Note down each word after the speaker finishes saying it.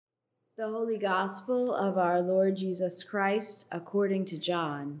The Holy Gospel of our Lord Jesus Christ according to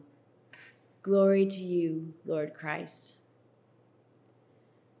John. Glory to you, Lord Christ.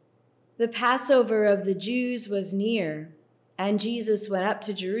 The Passover of the Jews was near, and Jesus went up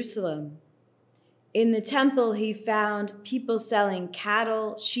to Jerusalem. In the temple he found people selling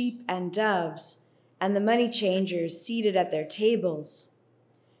cattle, sheep, and doves, and the money changers seated at their tables.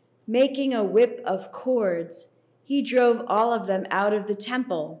 Making a whip of cords, he drove all of them out of the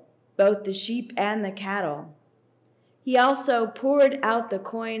temple, both the sheep and the cattle. He also poured out the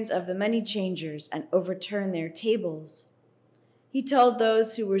coins of the money changers and overturned their tables. He told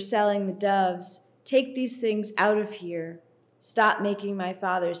those who were selling the doves, "Take these things out of here. Stop making my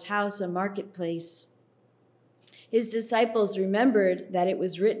Father's house a marketplace." His disciples remembered that it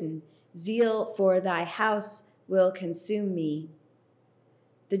was written, "Zeal for thy house will consume me."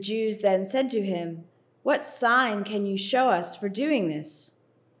 The Jews then said to him, "What sign can you show us for doing this?"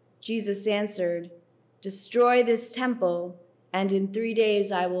 Jesus answered, "Destroy this temple, and in 3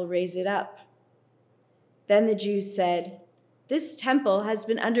 days I will raise it up." Then the Jews said, "This temple has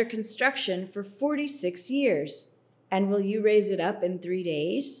been under construction for 46 years, and will you raise it up in 3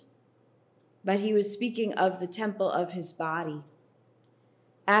 days?" But he was speaking of the temple of his body.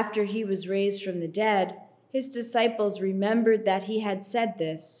 After he was raised from the dead, his disciples remembered that he had said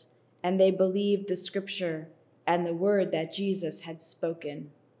this, and they believed the scripture and the word that Jesus had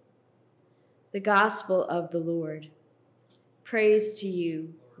spoken. The Gospel of the Lord. Praise to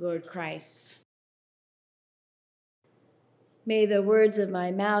you, Lord Christ. May the words of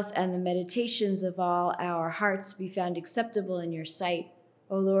my mouth and the meditations of all our hearts be found acceptable in your sight,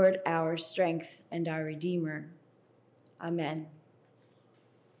 O Lord, our strength and our Redeemer. Amen.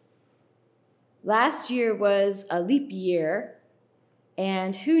 Last year was a leap year,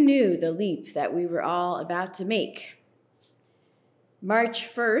 and who knew the leap that we were all about to make? March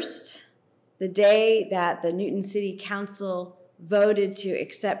 1st, the day that the Newton City Council voted to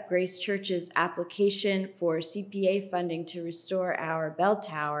accept Grace Church's application for CPA funding to restore our bell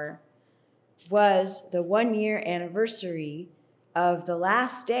tower, was the 1-year anniversary of the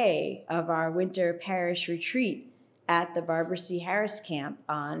last day of our winter parish retreat at the Barbara C. Harris Camp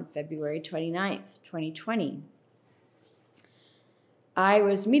on February 29th, 2020. I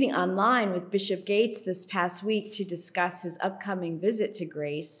was meeting online with Bishop Gates this past week to discuss his upcoming visit to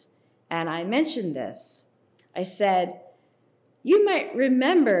Grace, and I mentioned this. I said, "You might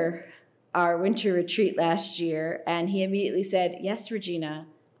remember our winter retreat last year," and he immediately said, "Yes, Regina,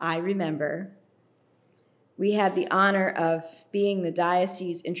 I remember." We had the honor of being the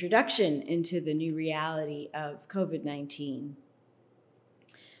diocese's introduction into the new reality of COVID-19.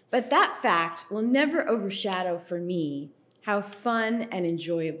 But that fact will never overshadow for me how fun and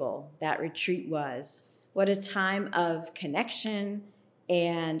enjoyable that retreat was. What a time of connection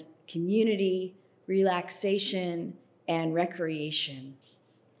and community, relaxation, and recreation.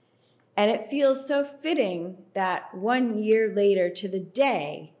 And it feels so fitting that 1 year later to the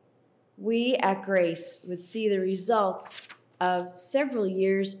day, we at Grace would see the results of several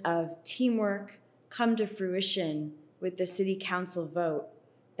years of teamwork come to fruition with the City Council vote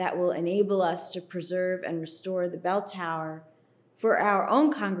that will enable us to preserve and restore the bell tower for our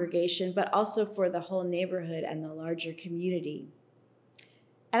own congregation, but also for the whole neighborhood and the larger community.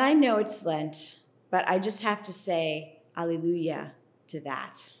 And I know it's Lent, but I just have to say alleluia to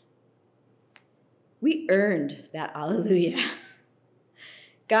that. We earned that alleluia.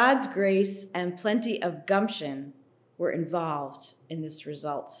 God's grace and plenty of gumption were involved in this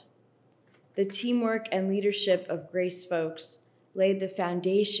result. The teamwork and leadership of Grace folks laid the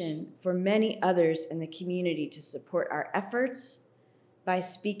foundation for many others in the community to support our efforts by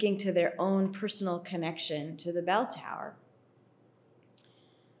speaking to their own personal connection to the bell tower.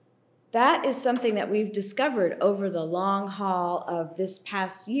 That is something that we've discovered over the long haul of this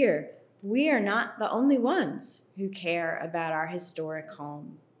past year. We are not the only ones who care about our historic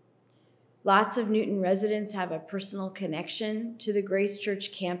home. Lots of Newton residents have a personal connection to the Grace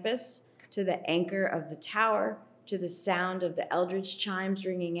Church campus, to the anchor of the tower, to the sound of the Eldridge chimes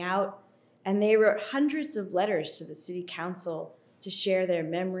ringing out, and they wrote hundreds of letters to the City Council to share their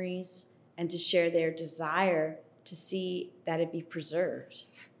memories and to share their desire to see that it be preserved.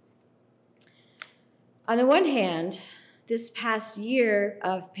 On the one hand, this past year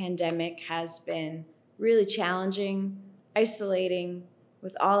of pandemic has been really challenging, isolating,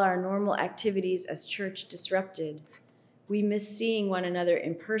 with all our normal activities as church disrupted. We miss seeing one another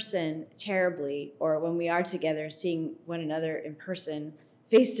in person terribly, or when we are together, seeing one another in person,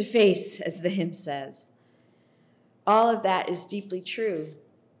 face to face, as the hymn says. All of that is deeply true.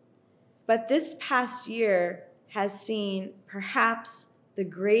 But this past year has seen perhaps the the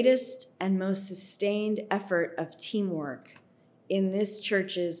greatest and most sustained effort of teamwork in this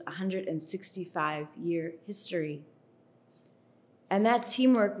church's 165-year history. And that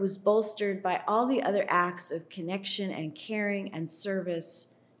teamwork was bolstered by all the other acts of connection and caring and service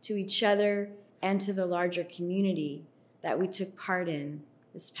to each other and to the larger community that we took part in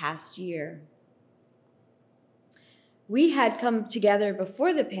this past year. We had come together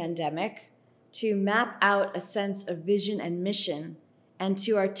before the pandemic to map out a sense of vision and mission and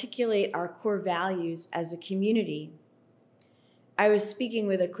to articulate our core values as a community. I was speaking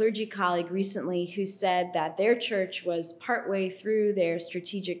with a clergy colleague recently who said that their church was partway through their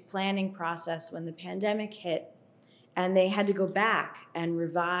strategic planning process when the pandemic hit, and they had to go back and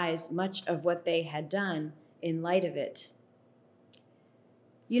revise much of what they had done in light of it.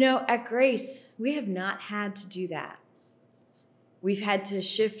 You know, at Grace, we have not had to do that. We've had to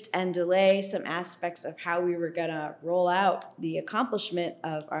shift and delay some aspects of how we were going to roll out the accomplishment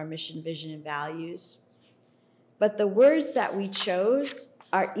of our mission, vision, and values. But the words that we chose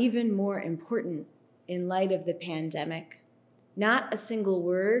are even more important in light of the pandemic. Not a single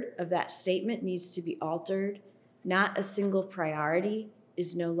word of that statement needs to be altered. Not a single priority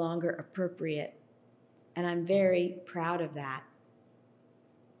is no longer appropriate. And I'm very proud of that.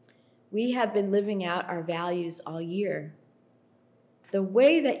 We have been living out our values all year. The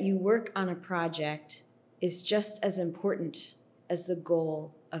way that you work on a project is just as important as the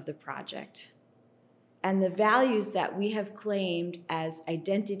goal of the project. And the values that we have claimed as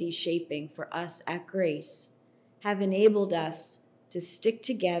identity shaping for us at Grace have enabled us to stick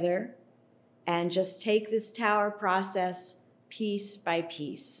together and just take this tower process piece by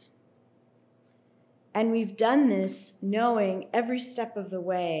piece. And we've done this knowing every step of the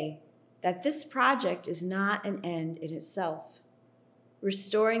way that this project is not an end in itself.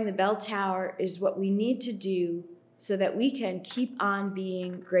 Restoring the bell tower is what we need to do so that we can keep on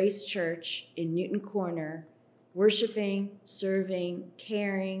being Grace Church in Newton Corner, worshiping, serving,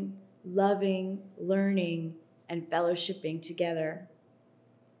 caring, loving, learning, and fellowshipping together.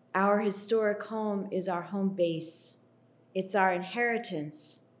 Our historic home is our home base. It's our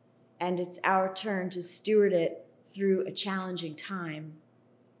inheritance, and it's our turn to steward it through a challenging time.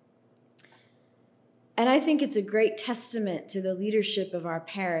 And I think it's a great testament to the leadership of our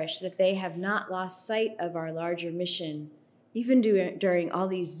parish that they have not lost sight of our larger mission, even during all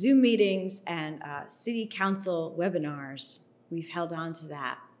these Zoom meetings and city council webinars. We've held on to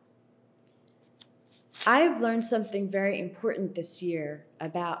that. I've learned something very important this year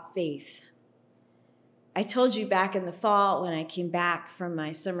about faith. I told you back in the fall when I came back from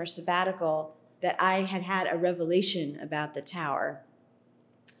my summer sabbatical that I had had a revelation about the tower.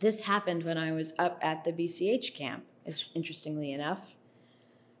 This happened when I was up at the BCH camp, interestingly enough.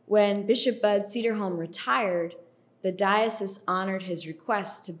 When Bishop Bud Cederholm retired, the diocese honored his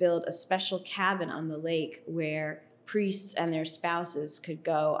request to build a special cabin on the lake where priests and their spouses could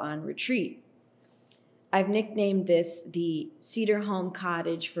go on retreat. I've nicknamed this the Cederholm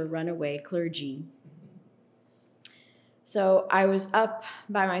Cottage for Runaway Clergy. So I was up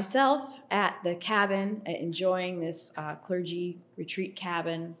by myself at the cabin, enjoying this clergy retreat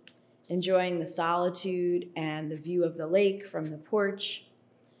cabin, enjoying the solitude and the view of the lake from the porch.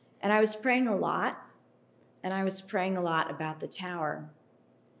 And I was praying a lot, and I was praying a lot about the tower.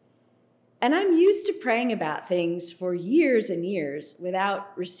 And I'm used to praying about things for years and years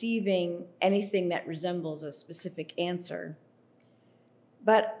without receiving anything that resembles a specific answer.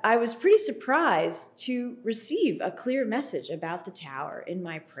 But I was pretty surprised to receive a clear message about the tower in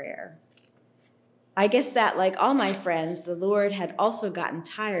my prayer. I guess that, like all my friends, the Lord had also gotten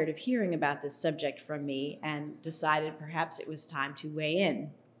tired of hearing about this subject from me and decided perhaps it was time to weigh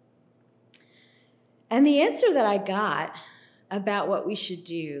in. And the answer that I got about what we should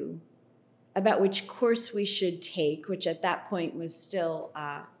do, about which course we should take, which at that point was still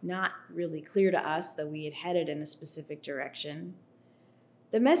not really clear to us, though we had headed in a specific direction,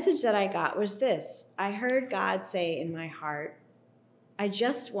 the message that I got was this. I heard God say in my heart, I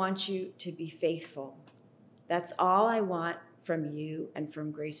just want you to be faithful. That's all I want from you and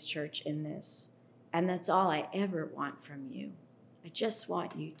from Grace Church in this. And that's all I ever want from you. I just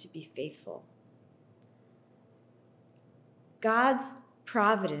want you to be faithful. God's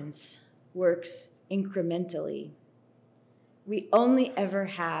providence works incrementally. We only ever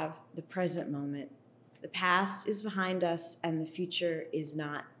have the present moment. The past is behind us, and the future is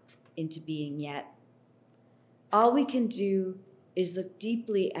not into being yet. All we can do is look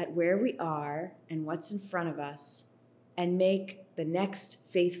deeply at where we are and what's in front of us and make the next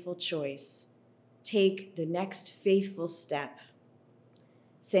faithful choice, take the next faithful step.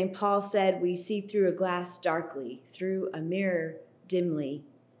 St. Paul said we see through a glass darkly, through a mirror dimly.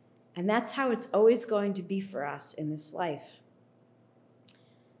 And that's how it's always going to be for us in this life.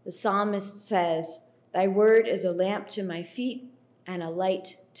 The psalmist says, "Thy word is a lamp to my feet and a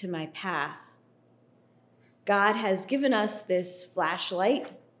light to my path." God has given us this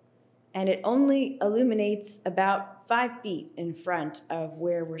flashlight, and it only illuminates about 5 feet in front of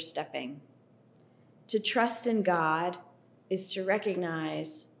where we're stepping. To trust in God is to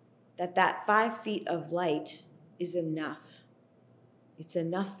recognize that that 5 feet of light is enough. It's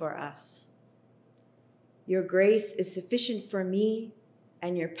enough for us. Your grace is sufficient for me,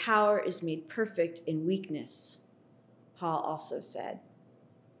 and your power is made perfect in weakness, Paul also said.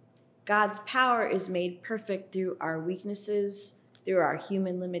 God's power is made perfect through our weaknesses, through our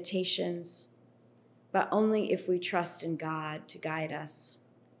human limitations, but only if we trust in God to guide us.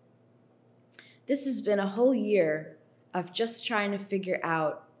 This has been a whole year of just trying to figure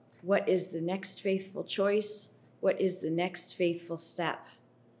out what is the next faithful choice, what is the next faithful step,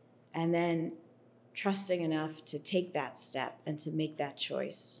 and then trusting enough to take that step and to make that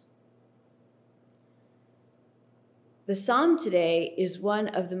choice. The psalm today is one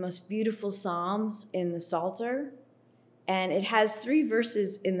of the most beautiful psalms in the Psalter, and it has 3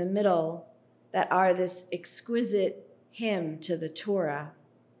 verses in the middle that are this exquisite hymn to the Torah.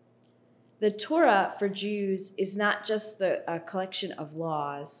 The Torah for Jews is not just a collection of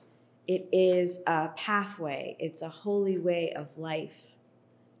laws. It is a pathway. It's a holy way of life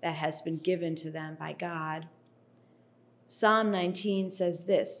that has been given to them by God. Psalm 19 says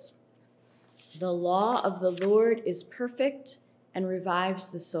this, "The law of the Lord is perfect and revives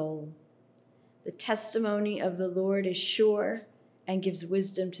the soul. The testimony of the Lord is sure and gives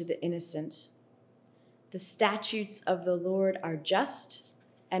wisdom to the innocent. The statutes of the Lord are just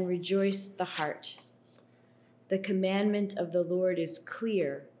and rejoice the heart. The commandment of the Lord is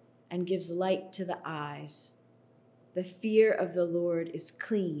clear and gives light to the eyes. The fear of the Lord is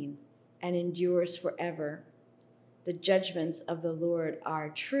clean and endures forever. The judgments of the Lord are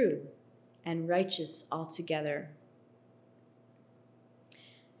true and righteous altogether."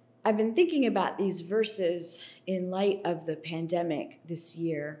 I've been thinking about these verses in light of the pandemic this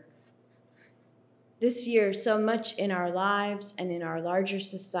year. This year, so much in our lives and in our larger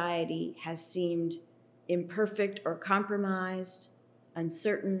society has seemed imperfect or compromised,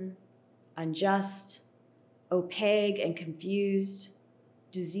 uncertain, unjust, opaque and confused,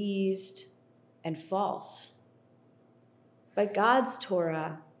 diseased, and false. But God's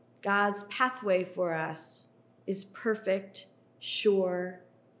Torah, God's pathway for us, is perfect, sure,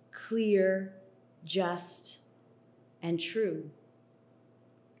 clear, just, and true.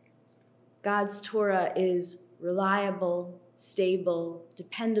 God's Torah is reliable, stable,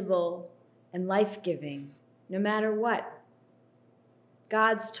 dependable, and life-giving, no matter what.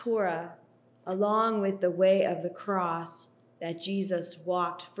 God's Torah, along with the way of the cross that Jesus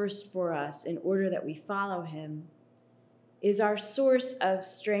walked first for us in order that we follow him, is our source of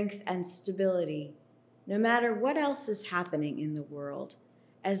strength and stability, no matter what else is happening in the world,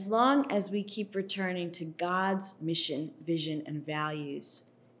 as long as we keep returning to God's mission, vision, and values,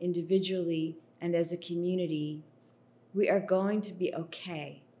 individually and as a community, we are going to be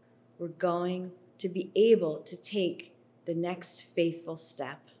okay. We're going to be able to take the next faithful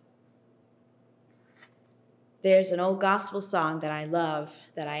step. There's an old gospel song that I love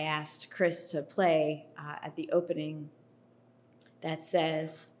that I asked Chris to play at the opening that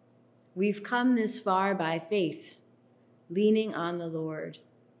says, "We've come this far by faith, leaning on the Lord,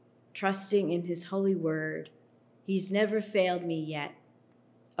 trusting in his holy word. He's never failed me yet.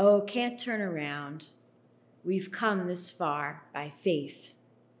 Oh, can't turn around. We've come this far by faith."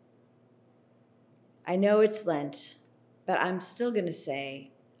 I know it's Lent, but I'm still going to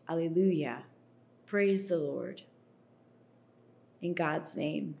say, Alleluia, praise the Lord. In God's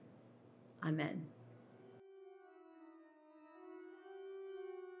name, amen.